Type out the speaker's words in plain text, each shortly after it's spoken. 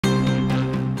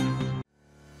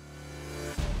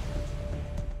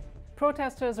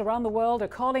Protesters around the world are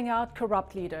calling out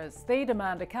corrupt leaders. They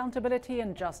demand accountability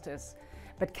and justice.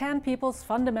 But can people's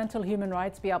fundamental human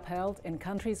rights be upheld in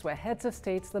countries where heads of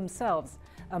states themselves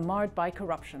are marred by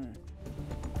corruption?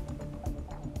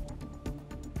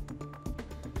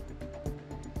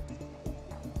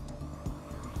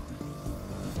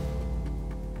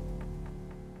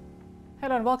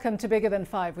 Hello and welcome to Bigger Than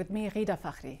Five with me, Rida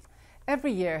Fakhri.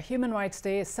 Every year, Human Rights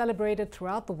Day is celebrated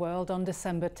throughout the world on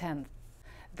December 10th.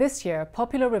 This year,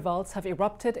 popular revolts have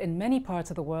erupted in many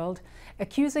parts of the world,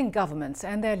 accusing governments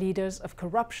and their leaders of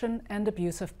corruption and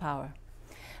abuse of power.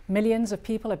 Millions of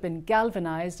people have been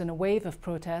galvanized in a wave of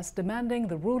protest demanding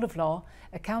the rule of law,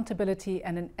 accountability,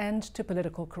 and an end to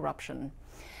political corruption.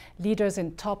 Leaders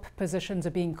in top positions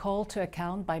are being called to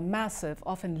account by massive,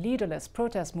 often leaderless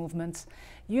protest movements,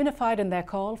 unified in their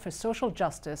call for social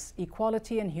justice,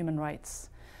 equality, and human rights.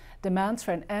 Demands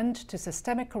for an end to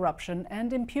systemic corruption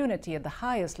and impunity at the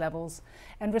highest levels,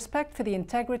 and respect for the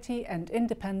integrity and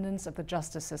independence of the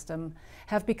justice system,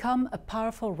 have become a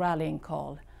powerful rallying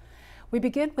call. We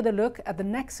begin with a look at the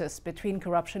nexus between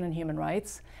corruption and human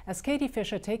rights, as Katie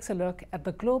Fisher takes a look at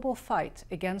the global fight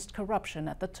against corruption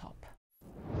at the top.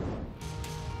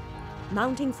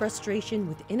 Mounting frustration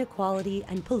with inequality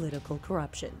and political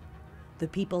corruption. The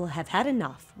people have had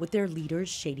enough with their leaders'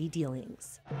 shady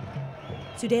dealings.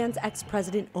 Sudan's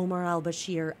ex-president Omar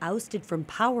al-Bashir, ousted from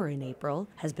power in April,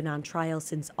 has been on trial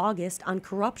since August on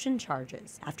corruption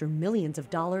charges after millions of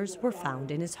dollars were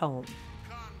found in his home.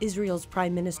 Israel's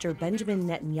Prime Minister Benjamin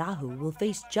Netanyahu will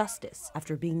face justice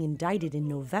after being indicted in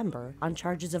November on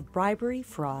charges of bribery,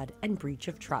 fraud, and breach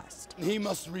of trust. He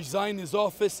must resign his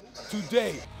office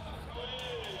today.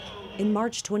 In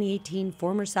March 2018,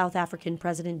 former South African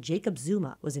President Jacob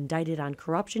Zuma was indicted on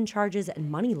corruption charges and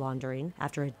money laundering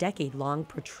after a decade-long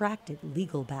protracted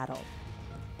legal battle.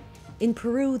 In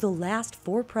Peru, the last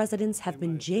 4 presidents have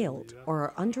been jailed or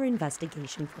are under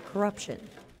investigation for corruption.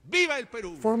 Viva el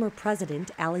Peru! Former President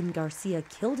Alan Garcia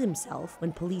killed himself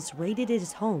when police raided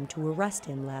his home to arrest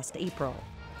him last April.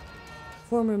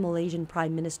 Former Malaysian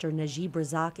Prime Minister Najib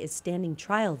Razak is standing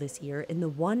trial this year in the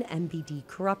 1MBD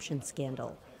corruption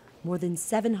scandal. More than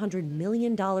 $700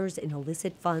 million in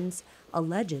illicit funds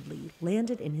allegedly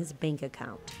landed in his bank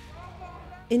account.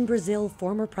 In Brazil,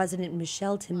 former President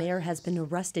Michel Temer has been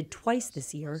arrested twice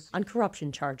this year on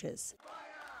corruption charges.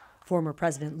 Former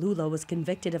President Lula was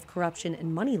convicted of corruption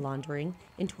and money laundering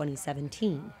in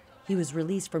 2017. He was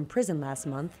released from prison last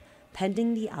month,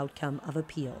 pending the outcome of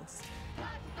appeals.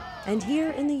 And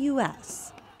here in the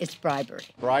U.S., it's bribery.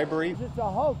 Bribery? It's a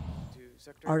hoax.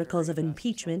 Articles of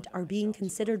impeachment are being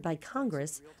considered by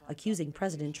Congress, accusing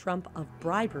President Trump of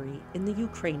bribery in the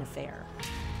Ukraine affair.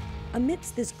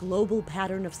 Amidst this global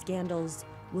pattern of scandals,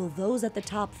 will those at the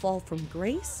top fall from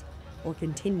grace or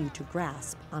continue to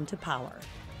grasp onto power?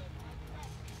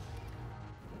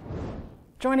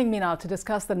 Joining me now to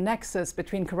discuss the nexus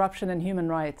between corruption and human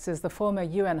rights is the former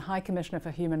UN High Commissioner for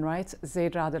Human Rights,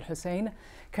 Zeid Hussein,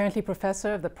 currently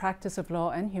Professor of the Practice of Law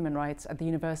and Human Rights at the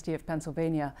University of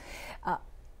Pennsylvania.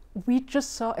 We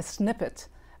just saw a snippet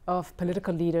of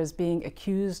political leaders being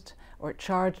accused or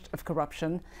charged of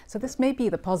corruption. So this may be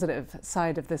the positive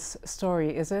side of this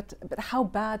story, is it? But how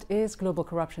bad is global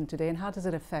corruption today, and how does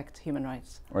it affect human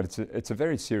rights? Well, it's a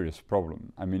very serious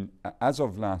problem. I mean, as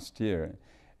of last year,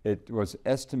 it was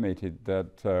estimated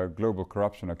that global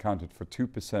corruption accounted for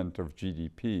 2% of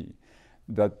GDP,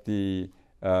 that the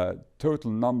total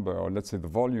number, or let's say the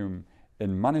volume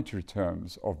in monetary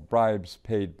terms, of bribes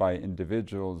paid by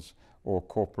individuals or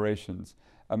corporations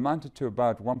amounted to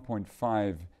about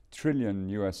 1.5 trillion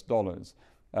US dollars.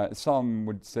 Some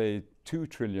would say $2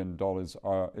 trillion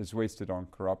is wasted on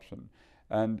corruption.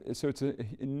 And so it's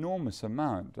an enormous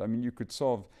amount. I mean, you could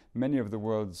solve many of the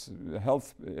world's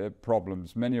health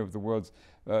problems, many of the world's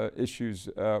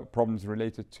problems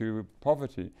related to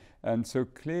poverty. And so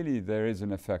clearly there is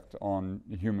an effect on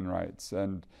human rights.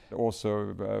 And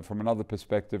also from another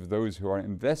perspective, those who are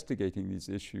investigating these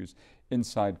issues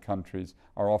inside countries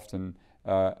are often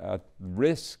at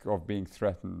risk of being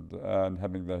threatened and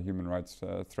having their human rights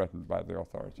threatened by the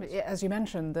authorities. As you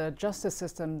mentioned, the justice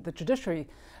system, the judiciary,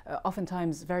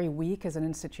 oftentimes very weak as an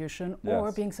institution, or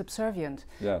Yes. being subservient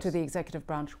Yes. to the executive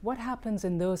branch. What happens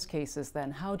in those cases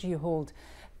then? How do you hold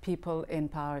people in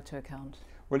power to account?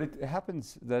 Well, it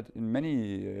happens that in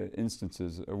many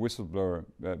instances, a whistleblower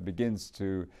begins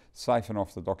to siphon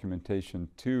off the documentation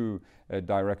to a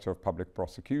director of public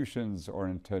prosecutions or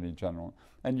an attorney general.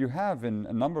 And you have in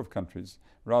a number of countries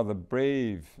rather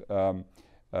brave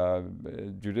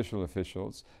judicial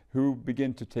officials who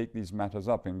begin to take these matters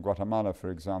up. In Guatemala,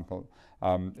 for example,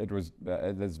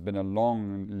 there's been a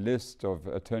long list of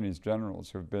attorneys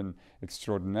generals who have been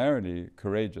extraordinarily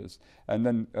courageous, and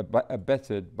then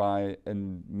abetted by a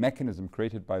mechanism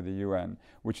created by the UN,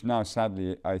 which now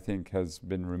sadly I think has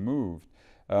been removed.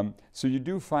 So you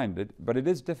do find it, but it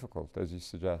is difficult, as you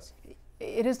suggest.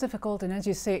 It is difficult, and as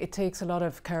you say, it takes a lot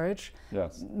of courage.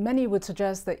 Yes. Many would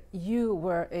suggest that you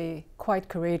were a quite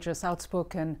courageous,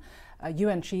 outspoken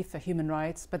UN chief for human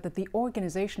rights, but that the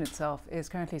organization itself is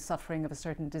currently suffering of a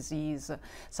certain disease.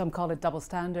 Some call it double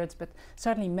standards, but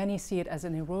certainly many see it as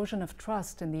an erosion of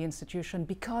trust in the institution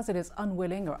because it is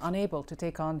unwilling or unable to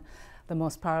take on the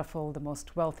most powerful, the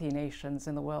most wealthy nations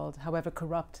in the world, however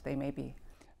corrupt they may be.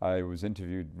 I was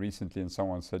interviewed recently and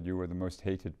someone said you were the most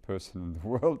hated person in the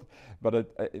world,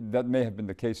 but that may have been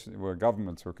the case where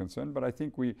governments were concerned, but I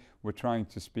think we were trying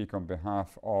to speak on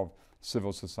behalf of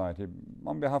civil society,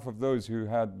 on behalf of those who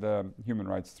had human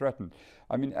rights threatened.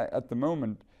 I mean, at the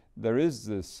moment, there is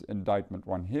this indictment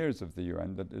one hears of the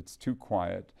UN that it's too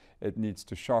quiet, it needs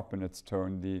to sharpen its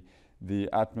tone. The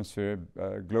atmosphere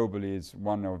globally is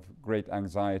one of great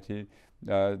anxiety.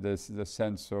 There's the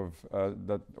sense of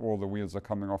that all the wheels are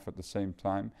coming off at the same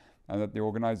time, and that the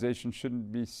organization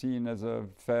shouldn't be seen as a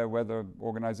fair weather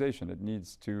organization. It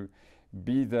needs to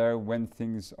be there when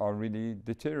things are really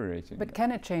deteriorating. But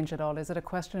can it change at all? Is it a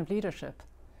question of leadership?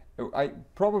 You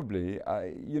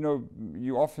know,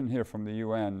 you often hear from the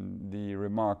UN the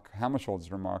remark,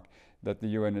 Hammarskjöld's remark, that the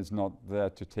UN is not there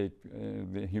to take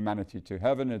the humanity to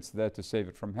heaven, it's there to save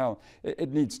it from hell.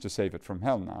 It needs to save it from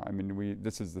hell now. I mean,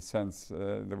 this is the sense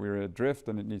that we're adrift,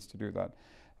 and it needs to do that.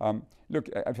 Look,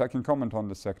 if I can comment on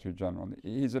the Secretary General,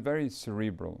 he's a very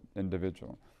cerebral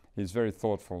individual. He's very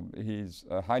thoughtful. He's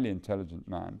a highly intelligent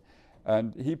man.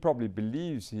 And he probably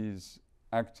believes he's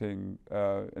acting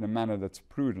in a manner that's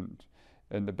prudent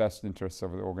in the best interests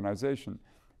of the organization.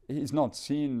 He's not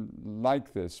seen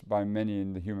like this by many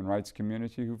in the human rights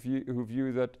community who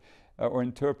view that or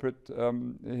interpret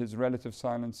his relative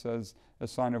silence as a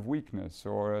sign of weakness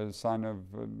or a sign of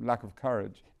lack of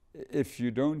courage. If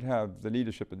you don't have the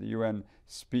leadership of the UN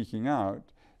speaking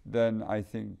out, then I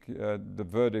think the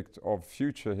verdict of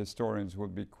future historians will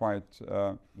be quite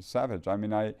savage. I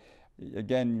mean,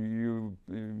 again,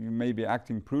 you may be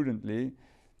acting prudently,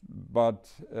 but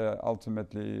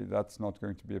ultimately that's not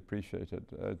going to be appreciated.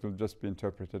 It will just be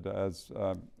interpreted as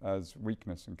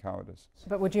weakness and cowardice.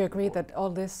 But would you agree that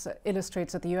all this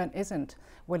illustrates that the UN isn't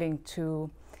willing to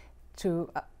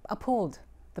uphold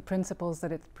the principles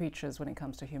that it preaches when it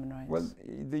comes to human rights? Well,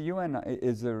 the UN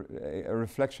is a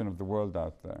reflection of the world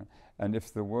out there. And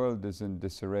if the world is in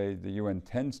disarray, the UN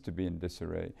tends to be in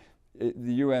disarray.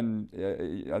 The UN,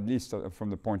 at least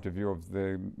from the point of view of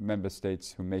the member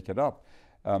states who make it up,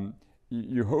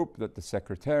 you hope that the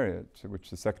Secretariat, which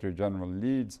the Secretary General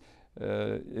leads,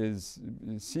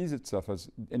 sees itself as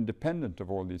independent of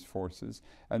all these forces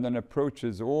and then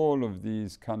approaches all of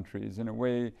these countries in a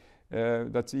way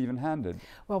that's even-handed.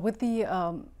 Well, with the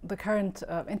current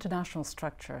international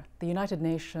structure, the United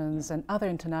Nations and other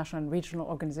international and regional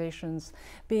organizations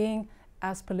being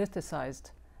as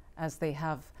politicized as they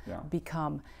have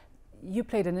become, you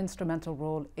played an instrumental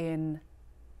role in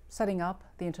setting up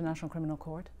the International Criminal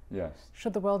Court. Yes.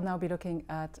 Should the world now be looking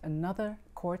at another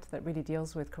court that really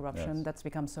deals with corruption that's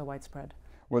become so widespread?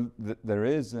 Well, there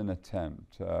is an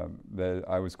attempt.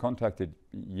 I was contacted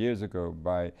years ago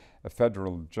by a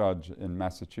federal judge in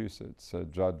Massachusetts,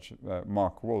 Judge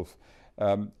Mark Wolf,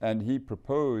 and he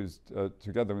proposed,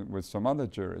 together with some other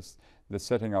jurists, the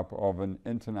setting up of an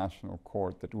international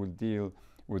court that will deal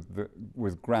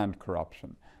with grand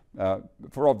corruption.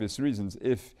 For obvious reasons,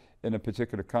 if in a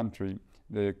particular country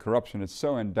the corruption is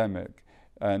so endemic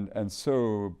and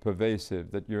so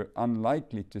pervasive that you're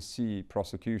unlikely to see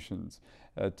prosecutions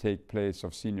take place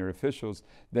of senior officials,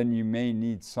 then you may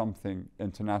need something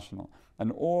international.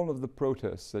 And all of the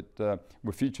protests that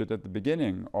were featured at the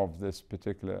beginning of this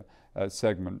particular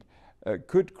segment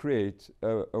could create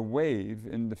a wave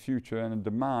in the future and a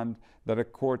demand that a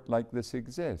court like this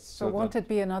exists. So won't it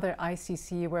be another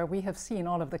ICC where we have seen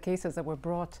all of the cases that were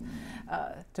brought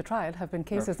to trial have been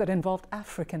cases that involved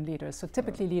African leaders, so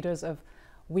typically leaders of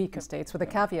weaker states, with a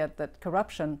caveat that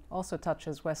corruption also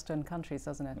touches Western countries,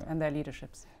 doesn't it, and their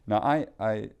leaderships? Now,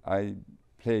 I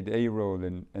played a role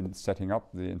in setting up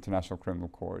the International Criminal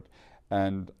Court,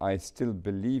 and I still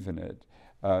believe in it.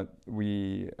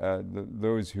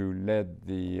 Those who led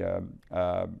the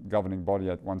governing body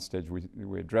at one stage,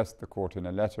 we addressed the court in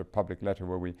a letter, public letter,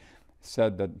 where we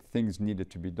said that things needed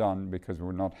to be done because we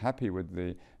were not happy with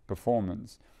the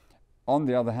performance. on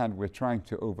the other hand, we're trying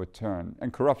to overturn,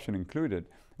 and corruption included,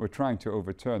 we're trying to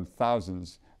overturn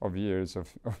thousands of years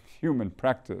of human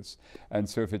practice. And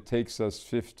so if it takes us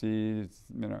 50,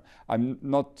 I'm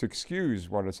not to excuse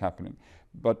what is happening,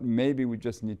 but maybe we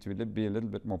just need to be a little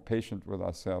bit more patient with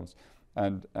ourselves.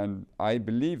 And I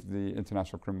believe the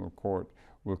International Criminal Court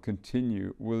will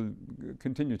continue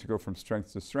to go from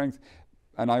strength to strength.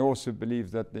 And I also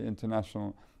believe that an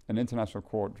international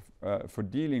court for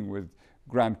dealing with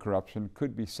grand corruption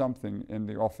could be something in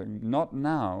the offing. Not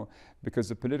now, because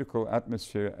the political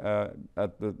atmosphere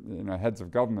at the heads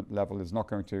of government level is not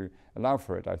going to allow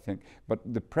for it, I think. But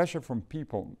the pressure from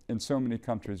people in so many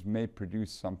countries may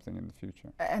produce something in the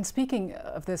future. And speaking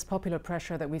of this popular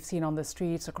pressure that we've seen on the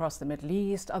streets across the Middle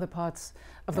East, other parts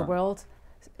of the world,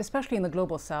 especially in the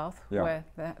global south, where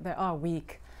there are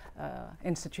weak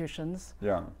institutions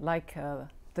like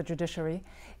the judiciary.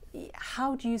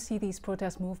 How do you see these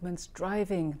protest movements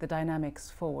driving the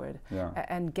dynamics forward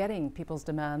and getting people's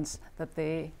demands that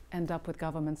they end up with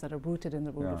governments that are rooted in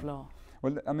the rule of law?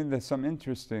 Well, I mean, there's some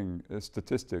interesting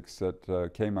statistics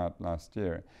that came out last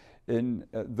year. In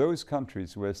those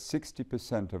countries where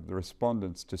 60% of the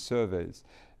respondents to surveys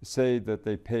say that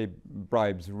they pay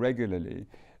bribes regularly,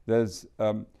 there's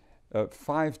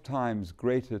 5 times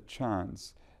greater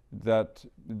chance that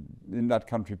in that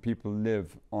country people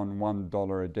live on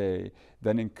 $1 a day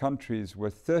than in countries where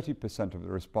 30% of the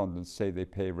respondents say they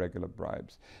pay regular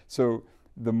bribes. So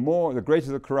the greater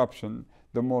the corruption,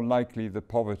 the more likely the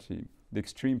poverty, the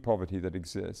extreme poverty that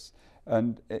exists.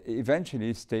 And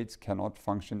eventually states cannot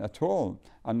function at all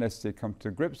unless they come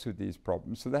to grips with these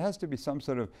problems. So there has to be some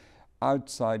sort of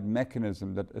outside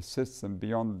mechanism that assists them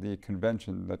beyond the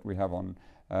convention that we have on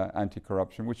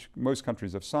anti-corruption, which most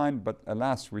countries have signed, but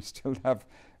alas, we still have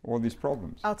all these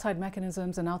problems. Outside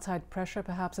mechanisms and outside pressure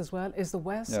perhaps as well. Is the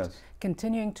West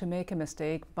continuing to make a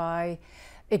mistake by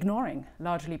ignoring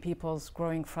largely people's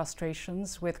growing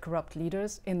frustrations with corrupt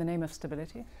leaders in the name of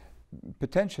stability?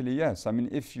 Potentially, yes. I mean,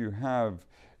 if you have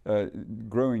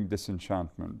growing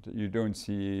disenchantment, you don't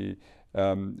see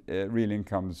real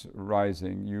incomes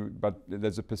rising, but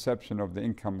there's a perception of the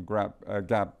income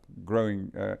gap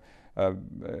growing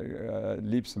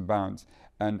leaps and bounds,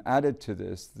 and added to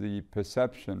this the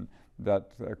perception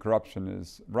that corruption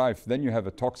is rife, then you have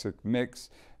a toxic mix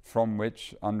from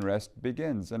which unrest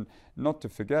begins. And not to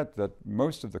forget that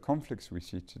most of the conflicts we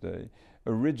see today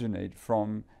originate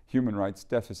from human rights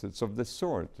deficits of this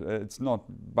sort. It's not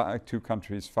two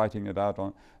countries fighting it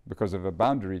out because of a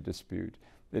boundary dispute.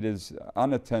 It is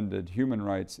unattended human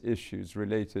rights issues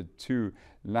related to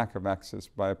lack of access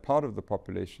by a part of the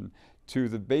population to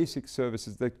the basic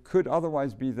services that could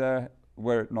otherwise be there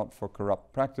were it not for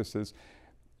corrupt practices,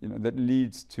 that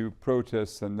leads to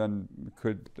protests and then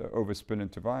could overspill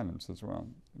into violence as well,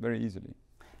 very easily.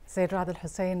 Zeid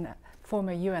Hussein,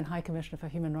 former UN High Commissioner for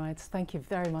Human Rights, thank you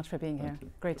very much for being here.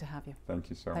 Great to have you. Thank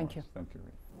you so much. Thank you. Thank you.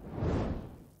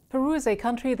 Peru is a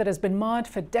country that has been marred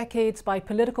for decades by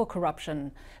political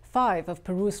corruption. 5 of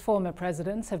Peru's former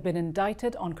presidents have been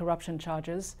indicted on corruption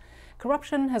charges.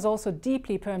 Corruption has also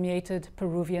deeply permeated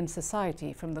Peruvian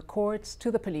society, from the courts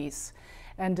to the police.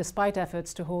 And despite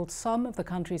efforts to hold some of the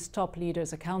country's top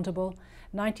leaders accountable,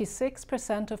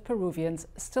 96% of Peruvians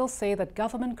still say that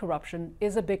government corruption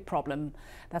is a big problem.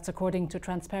 That's according to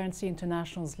Transparency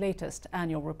International's latest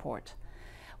annual report.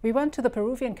 We went to the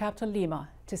Peruvian capital, Lima,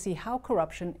 to see how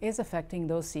corruption is affecting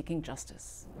those seeking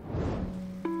justice.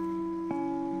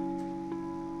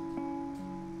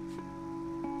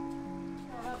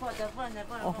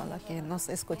 Ojalá que nos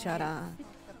escuchara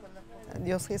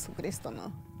Dios Jesucristo,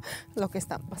 ¿no? Lo que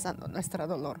está pasando, nuestro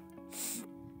dolor.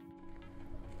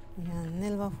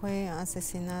 Nelva fue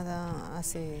asesinada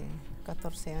hace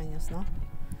 14 años, ¿no?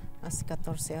 Hace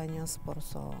 14 años por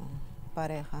su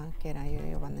pareja, que era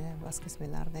Giovanni Vázquez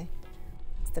Velarde.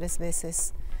 3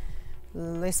 veces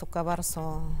le hizo cavar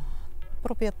su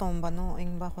propia tumba, ¿no?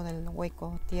 Bajo del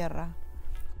hueco, tierra.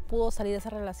 Pudo salir de esa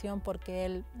relación porque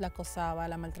él la acosaba,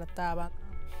 la maltrataba,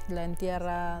 la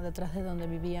entierra detrás de donde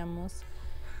vivíamos.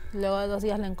 Luego de 2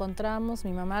 días la encontramos,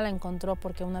 mi mamá la encontró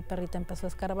porque una perrita empezó a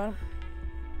escarbar.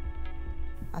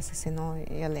 Asesinó y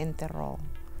él enterró,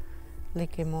 le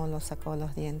quemó, lo sacó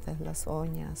los dientes, las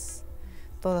uñas,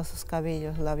 todos sus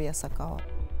cabellos lo había sacado.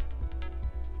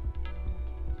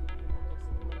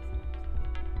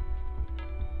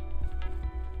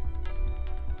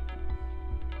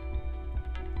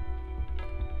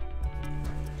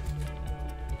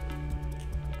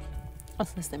 El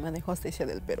sistema de justicia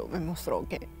del Perú me mostró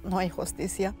que no hay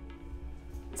justicia.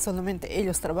 Solamente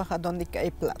ellos trabajan donde hay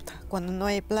plata. Cuando no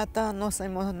hay plata no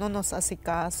nos hace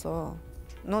caso,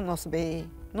 no nos ve.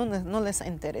 no les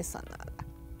interesa nada,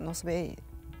 nos ve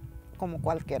como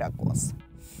cualquier cosa.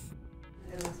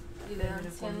 Y le dan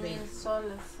 100.000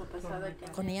 soles a pesar de que...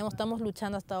 Con ella estamos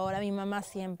luchando hasta ahora, mi mamá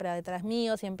siempre detrás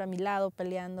mío, siempre a mi lado,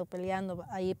 peleando,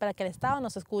 ahí para que el Estado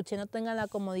nos escuche, no tenga la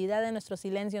comodidad de nuestro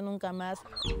silencio nunca más.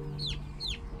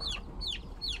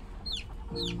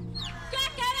 ¿Qué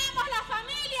queremos las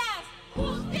familias?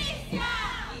 ¡Justicia!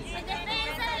 En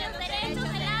defensa de los derechos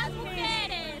de las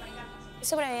mujeres. Soy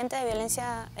sobreviviente de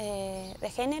violencia de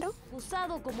género.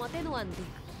 Usado como atenuante.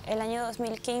 El año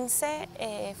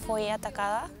 2015 fui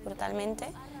atacada brutalmente.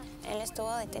 Él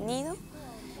estuvo detenido.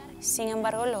 Sin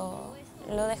embargo, lo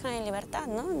dejan en libertad,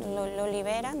 ¿no? Lo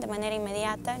liberan de manera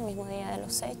inmediata, el mismo día de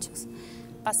los hechos.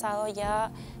 Pasado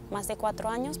ya más de 4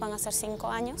 años, van a ser 5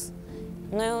 años.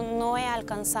 No he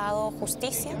alcanzado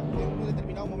justicia. En un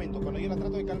determinado momento, cuando yo la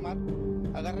trato de calmar,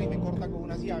 agarra y me corta con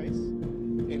unas llaves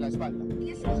en la espalda.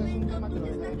 Ese es un tema que lo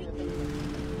debería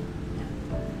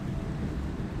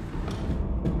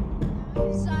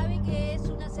Sabe que es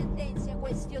una sentencia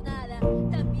cuestionada.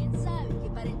 También sabe que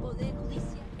para el Poder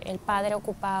Judicial... El padre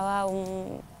ocupaba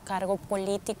un cargo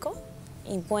político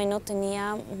y bueno,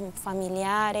 tenía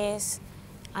familiares,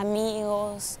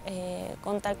 amigos,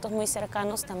 contactos muy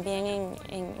cercanos también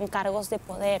en cargos de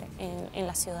poder en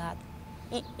la ciudad.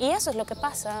 Y eso es lo que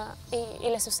pasa y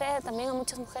le sucede también a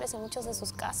muchas mujeres en muchos de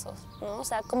sus casos, ¿no? O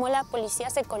sea, cómo la policía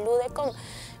se colude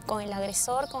con el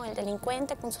agresor, con el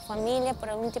delincuente, con su familia por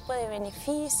algún tipo de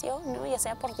beneficio, ¿no? Ya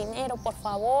sea por dinero, por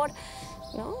favor,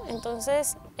 ¿no?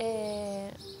 Entonces,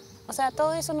 o sea, a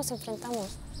todo eso nos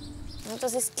enfrentamos.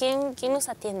 Entonces, ¿quién nos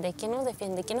atiende? ¿Quién nos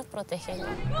defiende? ¿Quién nos protege? ¿No?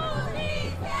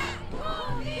 ¡Justicia!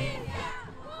 ¡Justicia!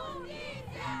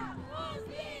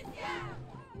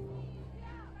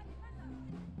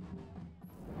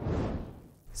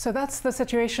 So that's the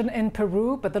situation in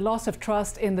Peru, but the loss of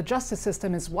trust in the justice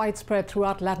system is widespread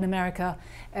throughout Latin America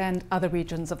and other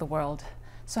regions of the world.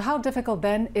 So how difficult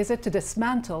then is it to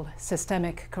dismantle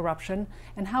systemic corruption,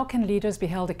 and how can leaders be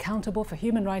held accountable for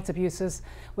human rights abuses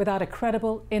without a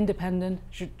credible, independent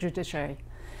judiciary?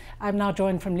 I'm now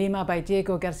joined from Lima by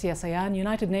Diego Garcia-Sayan,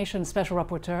 United Nations Special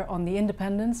Rapporteur on the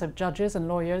independence of judges and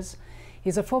lawyers.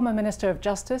 He's a former Minister of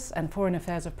Justice and Foreign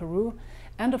Affairs of Peru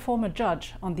and a former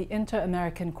judge on the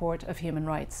Inter-American Court of Human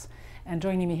Rights. And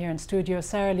joining me here in studio,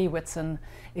 Sarah Lee Whitson,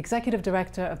 Executive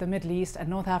Director of the Middle East and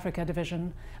North Africa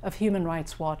Division of Human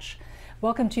Rights Watch.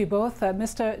 Welcome to you both.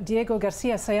 Mr. Diego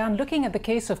Garcia-Sayan, looking at the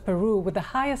case of Peru with the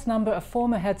highest number of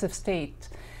former heads of state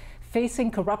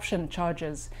facing corruption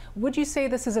charges, would you say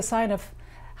this is a sign of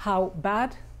how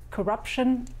bad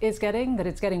corruption is getting, that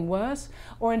it's getting worse,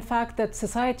 or in fact that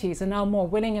societies are now more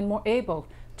willing and more able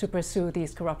to pursue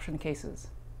these corruption cases?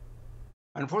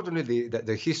 Unfortunately,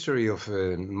 the history of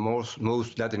most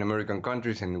Latin American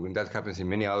countries, and that happens in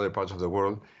many other parts of the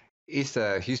world, is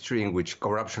a history in which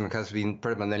corruption has been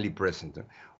permanently present.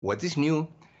 What is new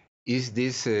is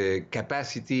this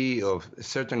capacity of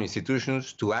certain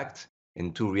institutions to act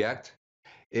and to react,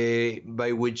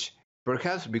 by which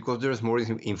perhaps because there's more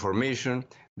information,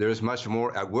 there's much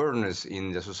more awareness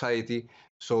in the society,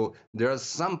 so there are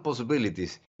some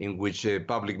possibilities in which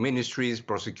public ministries,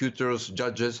 prosecutors,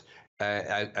 judges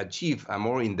achieve a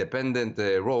more independent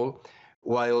role,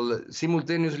 while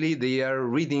simultaneously they are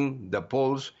reading the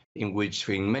polls in which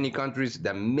in many countries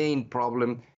the main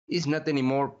problem is not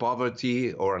anymore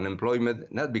poverty or unemployment,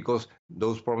 not because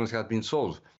those problems have been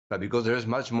solved, but because there is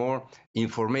much more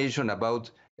information about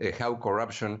how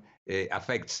corruption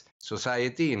affects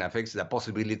society and affects the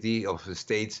possibility of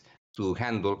states to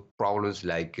handle problems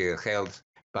like health,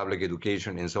 public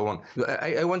education, and so on.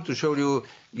 I want to show you,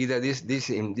 Guida,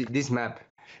 this map.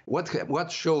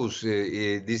 What shows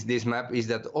this map is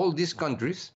that all these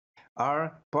countries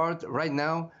are part right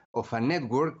now of a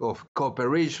network of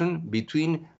cooperation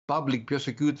between public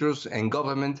prosecutors and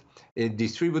government,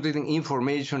 distributing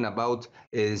information about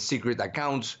secret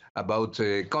accounts, about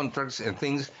contracts and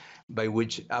things, by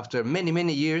which after many,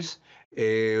 many years,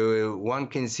 one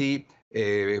can see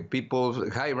people,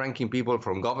 high-ranking people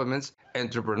from governments,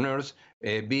 entrepreneurs,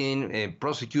 being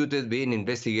prosecuted, being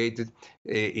investigated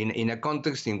in a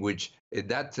context in which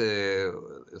that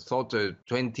thought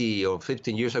 20 or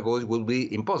 15 years ago would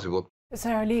be impossible.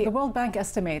 Sarah Lee, the World Bank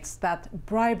estimates that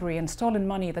bribery and stolen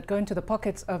money that go into the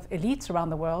pockets of elites around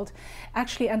the world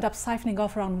actually end up siphoning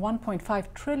off around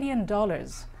 $1.5 trillion.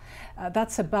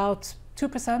 That's about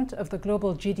 2% of the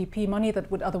global GDP, money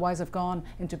that would otherwise have gone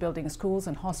into building schools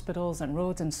and hospitals and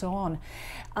roads and so on.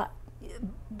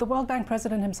 The World Bank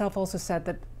president himself also said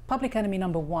that public enemy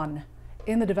number one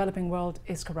in the developing world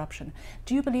is corruption.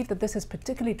 Do you believe that this is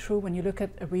particularly true when you look at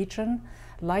a region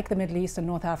like the Middle East and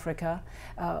North Africa?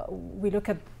 We look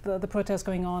at the protests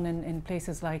going on in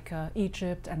places like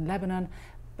Egypt and Lebanon,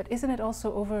 but isn't it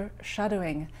also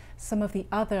overshadowing some of the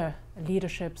other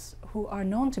leaderships who are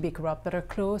known to be corrupt, that are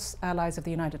close allies of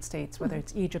the United States, whether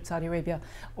it's Egypt, Saudi Arabia,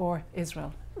 or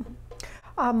Israel?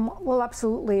 Well,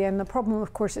 absolutely. And the problem,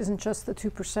 of course, isn't just the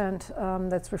 2%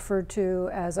 that's referred to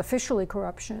as officially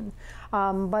corruption,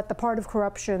 but the part of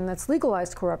corruption that's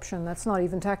legalized corruption that's not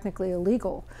even technically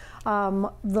illegal.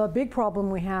 The big problem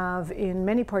we have in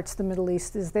many parts of the Middle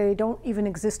East is they don't even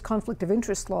exist conflict of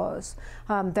interest laws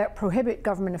that prohibit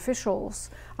government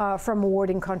officials from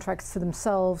awarding contracts to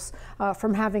themselves,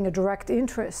 from having a direct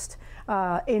interest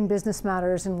in business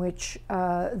matters in which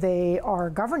they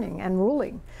are governing and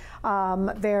ruling.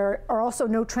 There are also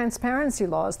no transparency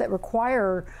laws that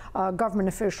require government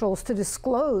officials to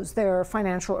disclose their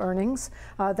financial earnings,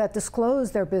 that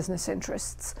disclose their business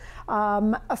interests.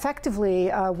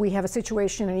 Effectively, we have a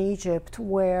situation in Egypt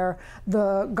where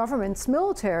the government's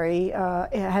military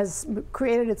has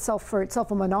created for itself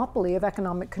a monopoly of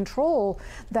economic control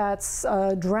that's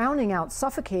drowning out,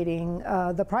 suffocating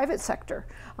the private sector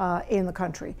in the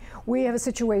country. We have a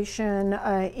situation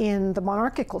in the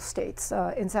monarchical states,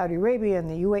 in Saudi Arabia and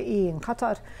the UAE and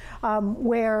Qatar,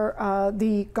 where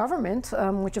the government,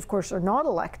 which of course are not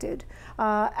elected,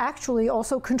 actually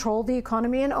also control the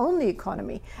economy and own the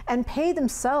economy and pay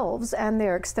themselves and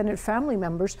their extended family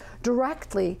members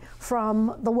directly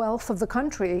from the wealth of the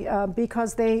country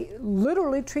because they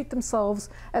literally treat themselves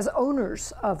as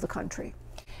owners of the country.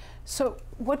 So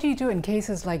what do you do in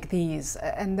cases like these?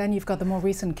 And then you've got the more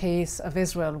recent case of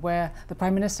Israel, where the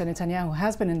Prime Minister Netanyahu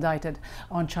has been indicted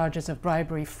on charges of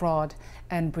bribery, fraud,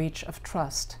 and breach of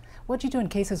trust. What do you do in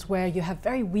cases where you have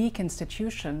very weak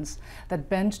institutions that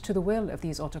bend to the will of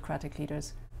these autocratic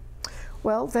leaders?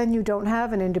 Well, then you don't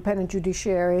have an independent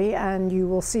judiciary, and you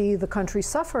will see the country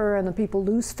suffer and the people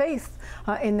lose faith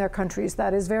in their countries.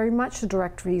 That is very much the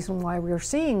direct reason why we are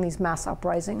seeing these mass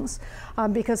uprisings,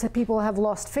 because people have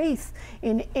lost faith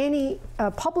in any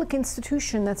public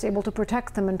institution that's able to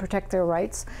protect them and protect their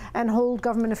rights and hold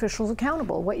government officials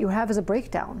accountable. What you have is a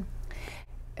breakdown.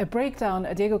 A breakdown,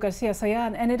 Diego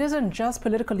Garcia-Sayan, and it isn't just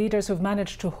political leaders who've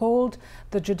managed to hold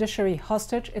the judiciary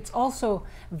hostage, it's also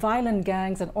violent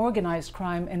gangs and organized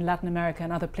crime in Latin America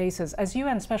and other places. As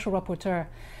UN Special Rapporteur,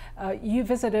 you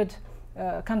visited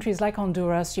countries like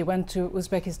Honduras, you went to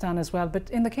Uzbekistan as well, but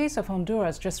in the case of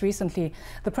Honduras just recently,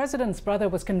 the president's brother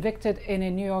was convicted in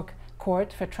a New York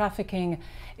court for trafficking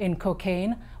in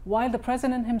cocaine, while the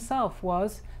president himself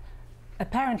was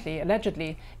apparently,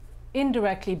 allegedly,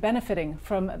 indirectly benefiting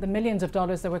from the millions of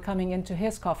dollars that were coming into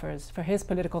his coffers for his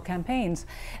political campaigns.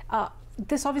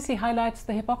 This obviously highlights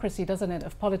the hypocrisy, doesn't it,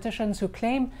 of politicians who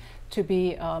claim to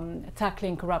be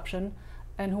tackling corruption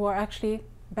and who are actually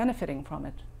benefiting from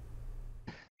it.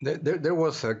 There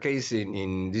was a case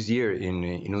in this year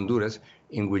in Honduras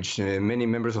in which many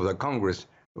members of the Congress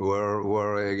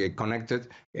were connected,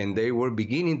 and they were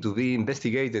beginning to be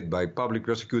investigated by public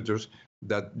prosecutors.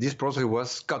 That this process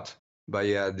was cut by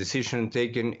a decision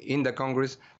taken in the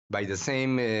Congress by the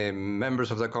same members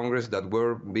of the Congress that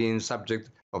were being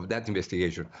subject of that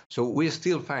investigation. So we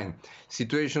still find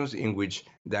situations in which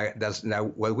that's now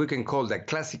what we can call the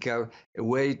classical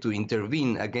way to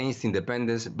intervene against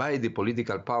independence by the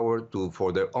political power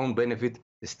for their own benefit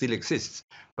still exists.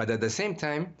 But at the same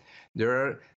time, there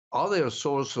are other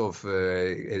sources of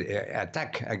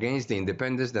attack against the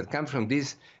independence that come from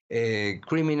these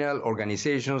criminal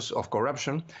organizations of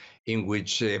corruption, in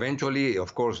which eventually,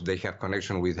 of course, they have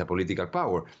connection with the political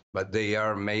power, but they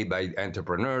are made by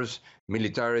entrepreneurs,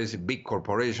 militaries, big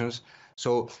corporations.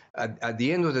 So at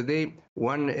the end of the day,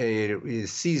 one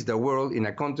sees the world in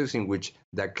a context in which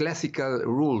the classical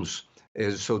rules,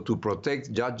 so to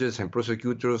protect judges and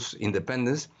prosecutors'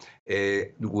 independence,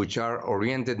 which are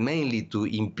oriented mainly to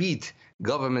impede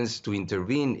governments to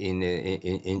intervene in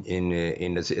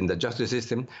the justice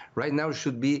system, right now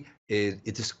should be,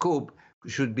 its scope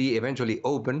should be eventually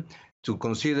open to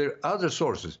consider other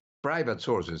sources, private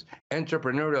sources,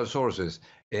 entrepreneurial sources,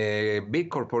 big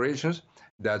corporations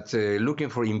that looking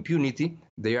for impunity,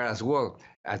 they are as well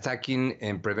attacking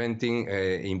and preventing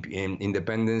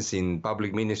independence in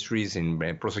public ministries, in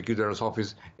prosecutor's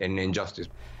office, and in justice.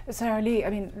 Sarah Lee, I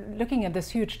mean, looking at this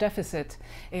huge deficit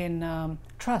in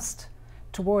trust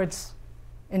towards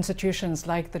institutions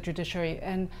like the judiciary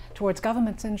and towards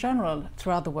governments in general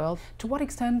throughout the world, to what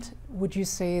extent would you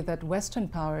say that Western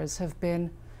powers have been,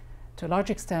 to a large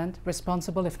extent,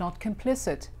 responsible, if not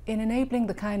complicit, in enabling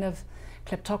the kind of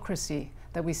kleptocracy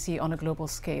that we see on a global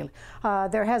scale?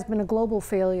 There has been a global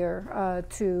failure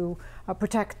to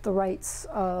protect the rights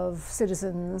of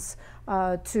citizens,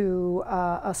 to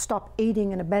stop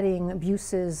aiding and abetting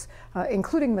abuses,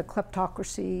 including the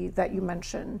kleptocracy that you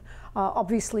mentioned.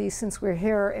 Obviously, since we're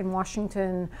here in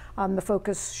Washington, the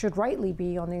focus should rightly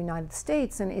be on the United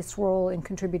States and its role in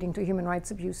contributing to human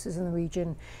rights abuses in the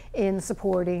region, in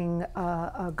supporting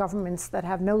governments that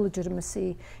have no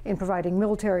legitimacy, in providing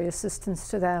military assistance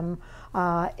to them,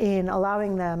 in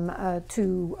allowing them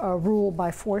to rule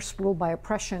by force, rule by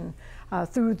oppression,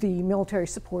 through the military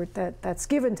support that's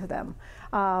given to them.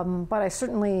 But I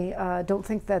certainly don't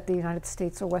think that the United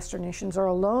States or Western nations are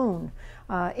alone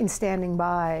in standing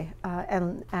by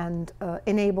and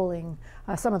enabling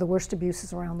some of the worst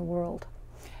abuses around the world.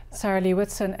 Sarah Lee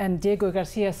Whitson and Diego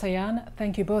Garcia-Sayan,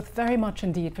 thank you both very much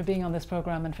indeed for being on this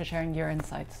program and for sharing your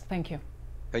insights. Thank you.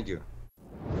 Thank you.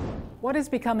 What is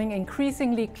becoming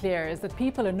increasingly clear is that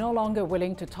people are no longer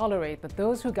willing to tolerate that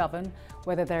those who govern,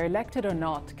 whether they're elected or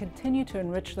not, continue to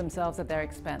enrich themselves at their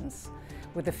expense.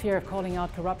 With the fear of calling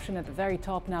out corruption at the very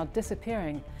top now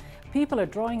disappearing, people are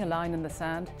drawing a line in the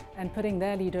sand and putting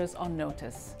their leaders on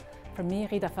notice. From me,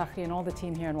 Rida Fakhri, and all the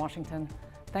team here in Washington,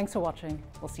 thanks for watching.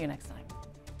 We'll see you next time.